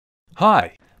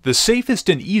Hi, the safest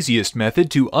and easiest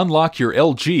method to unlock your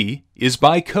LG is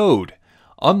by code.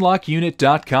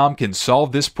 UnlockUnit.com can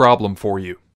solve this problem for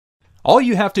you. All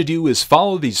you have to do is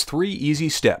follow these 3 easy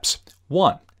steps.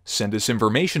 1. Send us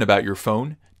information about your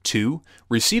phone. 2.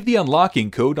 Receive the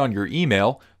unlocking code on your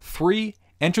email. 3.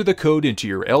 Enter the code into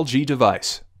your LG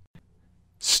device.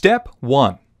 Step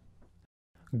 1.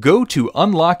 Go to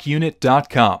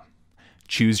UnlockUnit.com.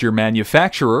 Choose your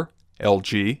manufacturer,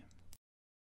 LG.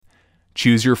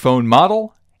 Choose your phone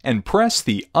model and press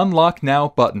the Unlock Now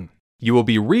button. You will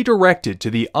be redirected to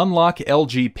the Unlock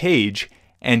LG page,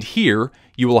 and here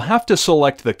you will have to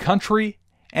select the country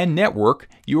and network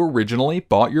you originally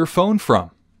bought your phone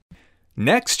from.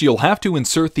 Next, you'll have to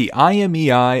insert the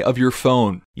IMEI of your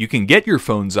phone. You can get your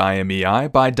phone's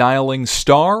IMEI by dialing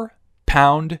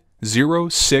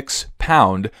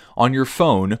 *#06# on your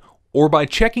phone, or by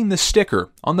checking the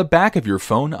sticker on the back of your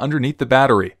phone underneath the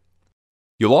battery.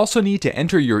 You'll also need to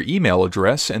enter your email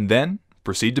address and then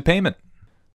proceed to payment.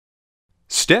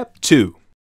 Step 2.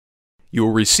 You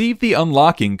will receive the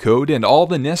unlocking code and all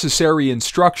the necessary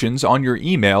instructions on your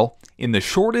email in the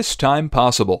shortest time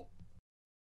possible.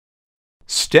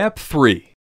 Step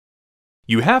 3.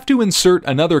 You have to insert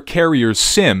another carrier's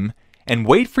SIM and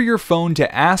wait for your phone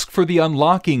to ask for the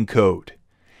unlocking code.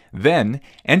 Then,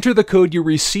 enter the code you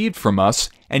received from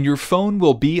us and your phone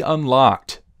will be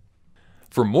unlocked.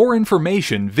 For more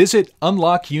information, visit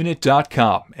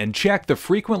UnlockUnit.com and check the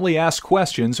frequently asked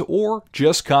questions or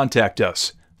just contact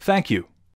us. Thank you.